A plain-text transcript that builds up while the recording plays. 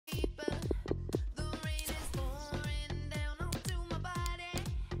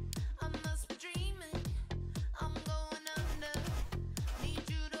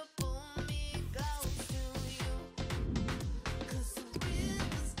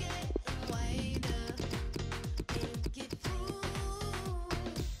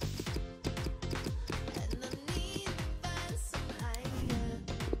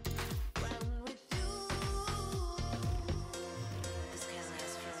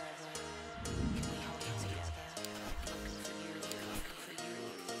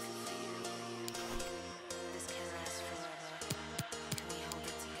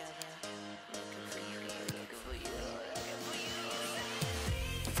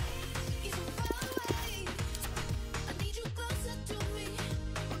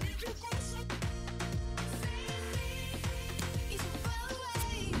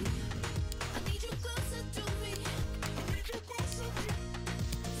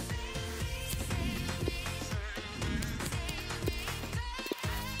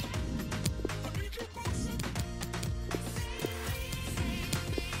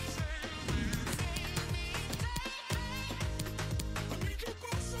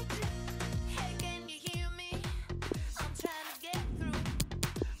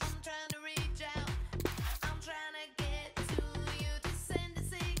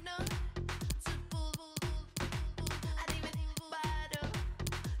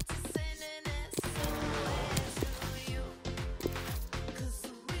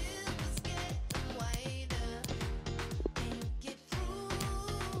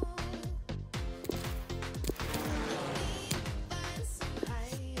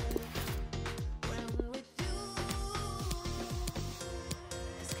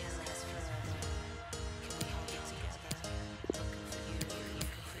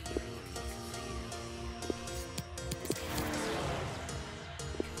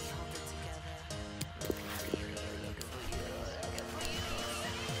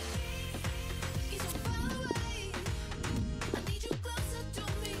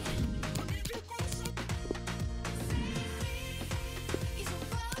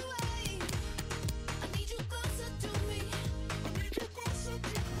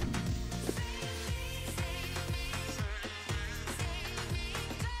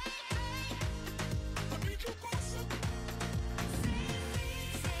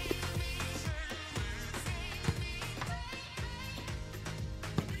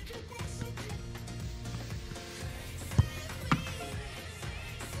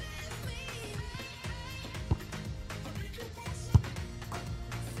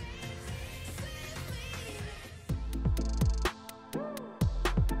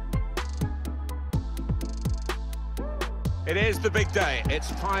It is the big day. It's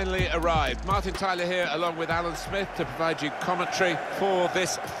finally arrived. Martin Tyler here, along with Alan Smith, to provide you commentary for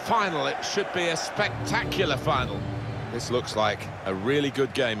this final. It should be a spectacular final. This looks like a really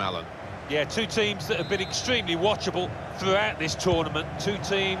good game, Alan. Yeah, two teams that have been extremely watchable throughout this tournament. Two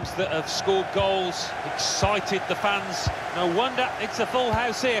teams that have scored goals, excited the fans. No wonder it's a full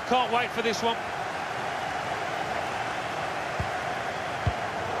house here. Can't wait for this one.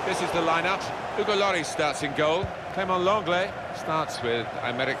 This is the lineup. Hugo Lloris starts in goal. Clément Lenglet starts with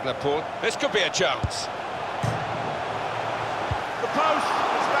Aymeric Laporte. This could be a chance. The post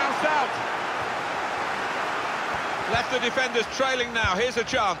has bounced out. Left the defenders trailing now. Here's a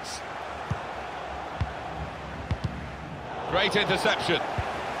chance. Great interception.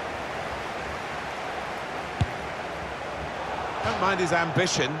 Don't mind his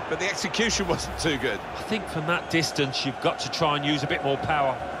ambition, but the execution wasn't too good. I think from that distance, you've got to try and use a bit more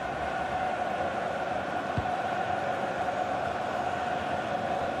power.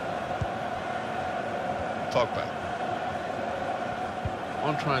 Pogba.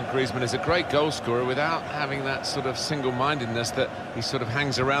 Antoine Griezmann is a great goal scorer without having that sort of single-mindedness that he sort of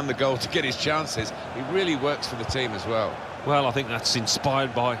hangs around the goal to get his chances. He really works for the team as well. Well, I think that's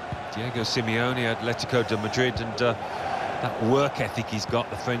inspired by Diego Simeone at Atletico de Madrid, and that work ethic he's got,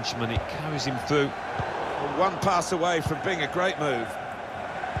 the Frenchman, it carries him through. One pass away from being a great move.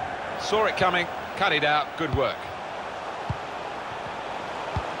 Saw it coming, cut it out, good work.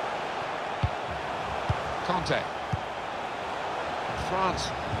 Conte. France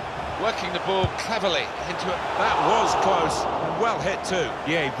working the ball cleverly into it. That was close and well hit too.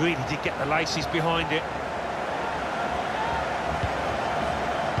 Yeah, he really did get the laces behind it.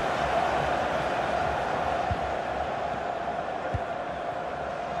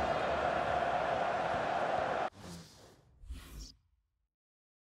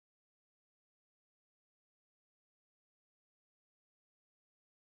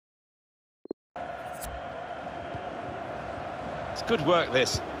 It's good work,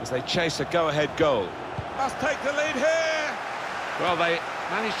 this, as they chase a go-ahead goal. Must take the lead here! Well, they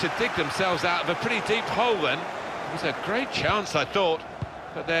managed to dig themselves out of a pretty deep hole then. It was a great chance, I thought,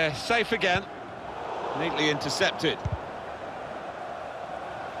 but they're safe again. Neatly intercepted.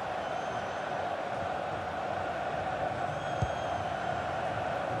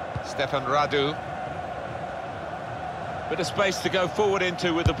 Stefan Radu. Bit of space to go forward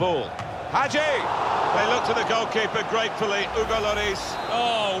into with the ball. Hadji! They look to the goalkeeper gratefully, Hugo Lloris.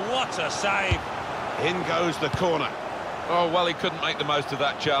 Oh, what a save! In goes the corner. Oh, well, he couldn't make the most of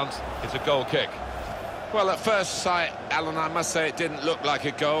that chance. It's a goal kick. Well, at first sight, Alan, I must say it didn't look like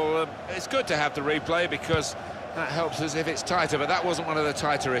a goal. It's good to have the replay because that helps us if it's tighter, but that wasn't one of the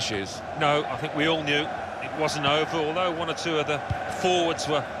tighter issues. No, I think we all knew it wasn't over, although one or two of the forwards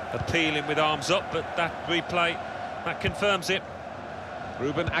were appealing with arms up, but that replay, that confirms it.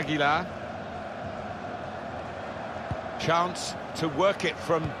 Ruben Aguilar. Chance to work it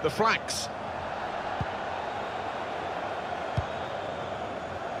from the flanks.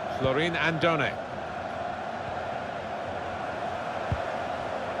 Florin Andone.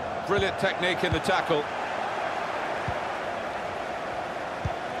 Brilliant technique in the tackle.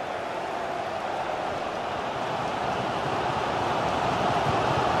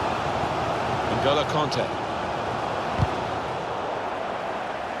 N'Golo Conte.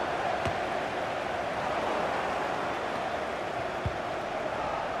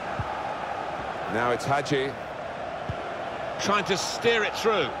 Now it's Hadji, trying to steer it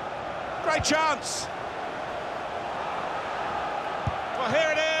through. Great chance! Well,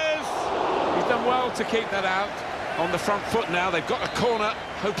 here it is! He's done well to keep that out. On the front foot now, they've got a corner,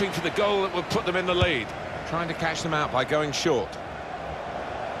 hoping for the goal that would put them in the lead. Trying to catch them out by going short.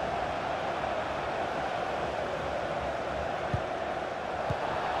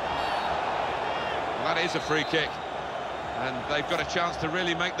 Well, that is a free kick. And they've got a chance to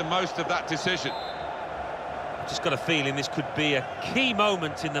really make the most of that decision. I've just got a feeling this could be a key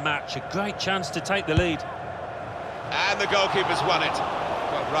moment in the match, a great chance to take the lead. And the goalkeeper's won it.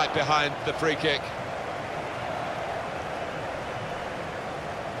 Got right behind the free kick.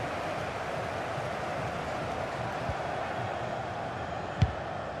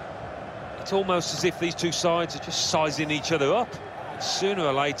 It's almost as if these two sides are just sizing each other up. Sooner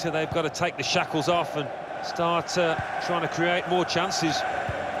or later, they've got to take the shackles off and start trying to create more chances.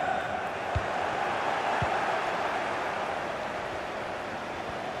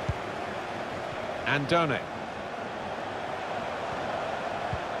 Andone.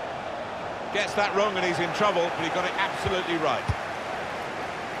 Gets that wrong and he's in trouble, but he got it absolutely right.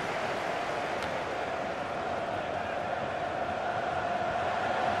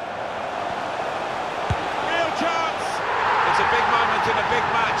 Real chance!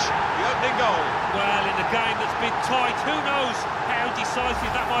 been tight. Who knows how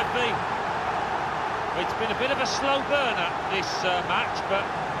decisive that might be? It's been a bit of a slow burner, this match, but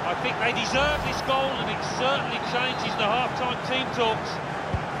I think they deserve this goal, and it certainly changes the half-time team talks.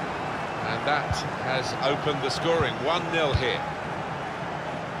 And that has opened the scoring. 1-0 here.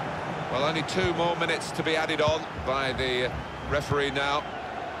 Well, only 2 more minutes to be added on by the referee now.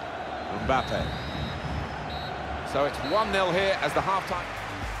 Mbappe. So it's 1-0 here as the half-time.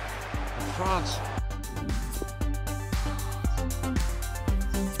 France.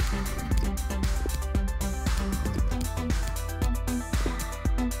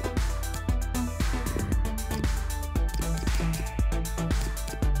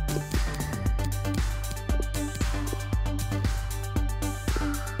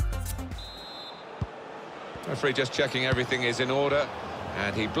 Referee just checking everything is in order,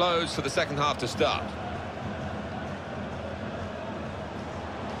 and he blows for the second half to start.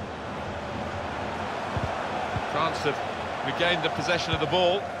 France have regained the possession of the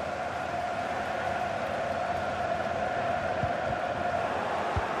ball.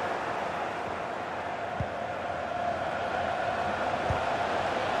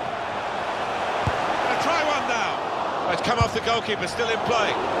 Gonna try one now. Oh, it's come off the goalkeeper, still in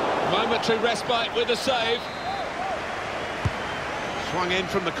play. Momentary respite with a save. Swung in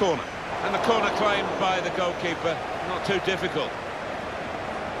from the corner. And the corner claimed by the goalkeeper. Not too difficult.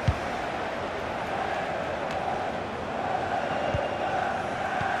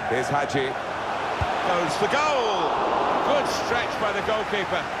 Here's Hadji. Goes for goal! Good stretch by the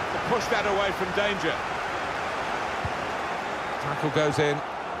goalkeeper to push that away from danger. Tackle goes in.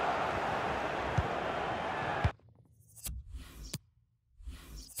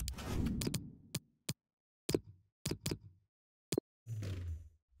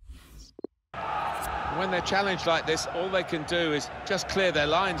 When they're challenged like this, all they can do is just clear their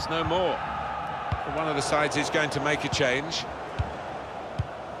lines, no more. One of the sides is going to make a change.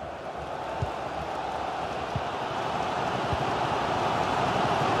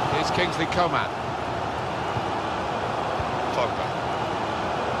 Here's Kingsley Coman. Pogba.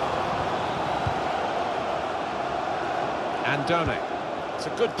 Andone. It's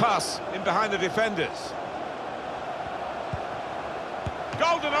a good pass in behind the defenders.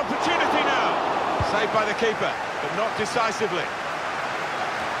 Golden opportunity now. Saved by the keeper, but not decisively.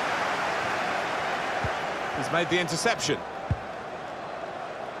 He's made the interception.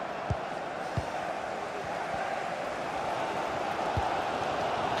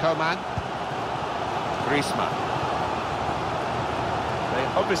 Coman. Griezmann. They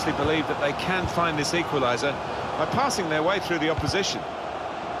obviously believe that they can find this equaliser by passing their way through the opposition.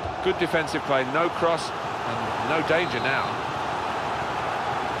 Good defensive play, no cross, and no danger now.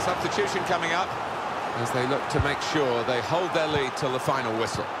 Substitution coming up as they look to make sure they hold their lead till the final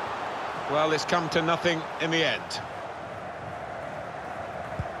whistle. Well, it's come to nothing in the end.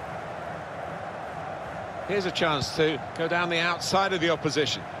 Here's a chance to go down the outside of the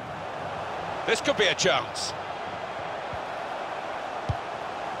opposition. This could be a chance.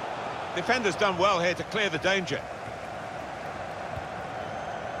 Defender's done well here to clear the danger.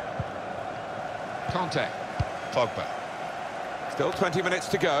 Conte. Pogba. Still 20 minutes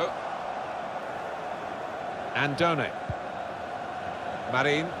to go. Andone.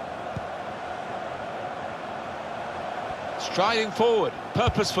 Marin. Striding forward,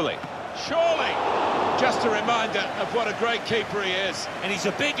 purposefully. Surely! Just a reminder of what a great keeper he is. And he's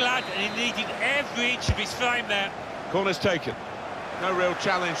a big lad, and he needed every inch of his frame there. Corner's taken. No real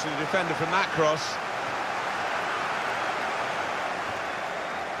challenge to the defender from that cross.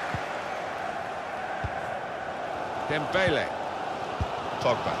 Dembele.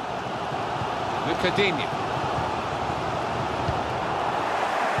 Pogba. Lucadinho.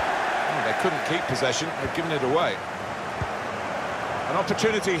 They couldn't keep possession, they've given it away. An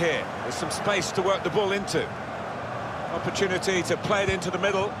opportunity here, there's some space to work the ball into. Opportunity to play it into the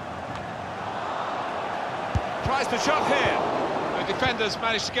middle. Tries the shot here. The defenders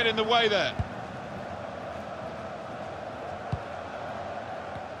managed to get in the way there.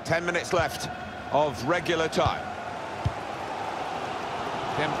 10 minutes left of regular time.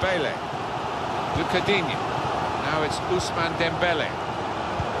 Dembele. Lucadinho. Now it's Ousmane Dembele.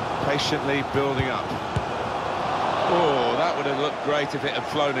 Patiently building up. Oh, that would have looked great if it had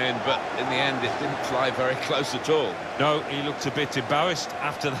flown in, but in the end it didn't fly very close at all. No, he looked a bit embarrassed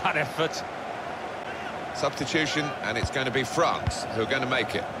after that effort. Substitution, and it's going to be France who are going to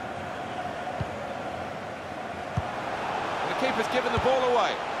make it. The keeper's given the ball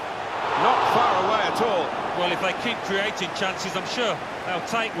away. Not far away at all. Well, if they keep creating chances, I'm sure they'll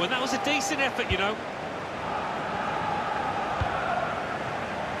take one. That was a decent effort, you know.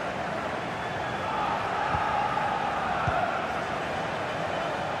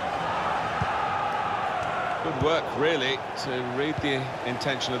 Good work, really, to read the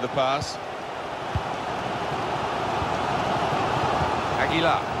intention of the pass.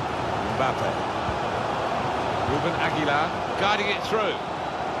 Aguilar. Mbappe. Ruben Aguilar guiding it through.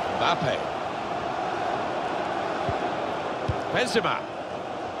 Mbappe. Benzema.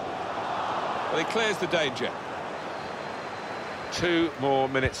 Well, he clears the danger. 2 more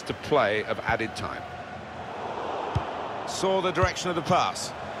minutes to play of added time. Saw the direction of the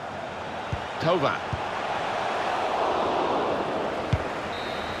pass. Tovan.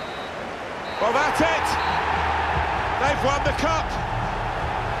 Well, that's it! They've won the cup!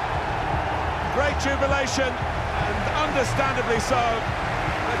 Great jubilation, and understandably so.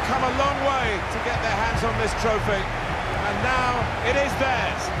 They've come a long way to get their hands on this trophy, and now it is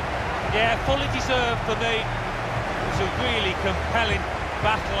theirs. Yeah, fully deserved for me. It was a really compelling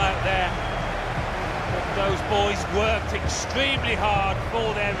battle out there. But those boys worked extremely hard for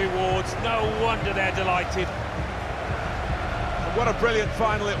their rewards. No wonder they're delighted. And what a brilliant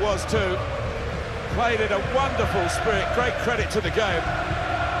final it was too. Played in a wonderful spirit. Great credit to the game.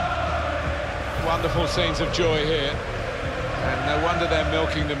 Wonderful scenes of joy here. And no wonder they're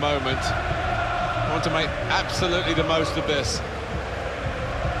milking the moment. Want to make absolutely the most of this.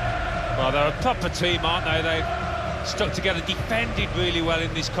 Well, they're a proper team, aren't they? They've stuck together, defended really well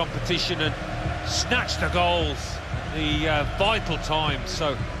in this competition and snatched the goals, the vital times.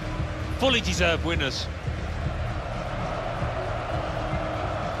 So, fully deserved winners.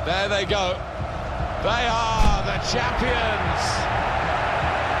 There they go. They are the champions.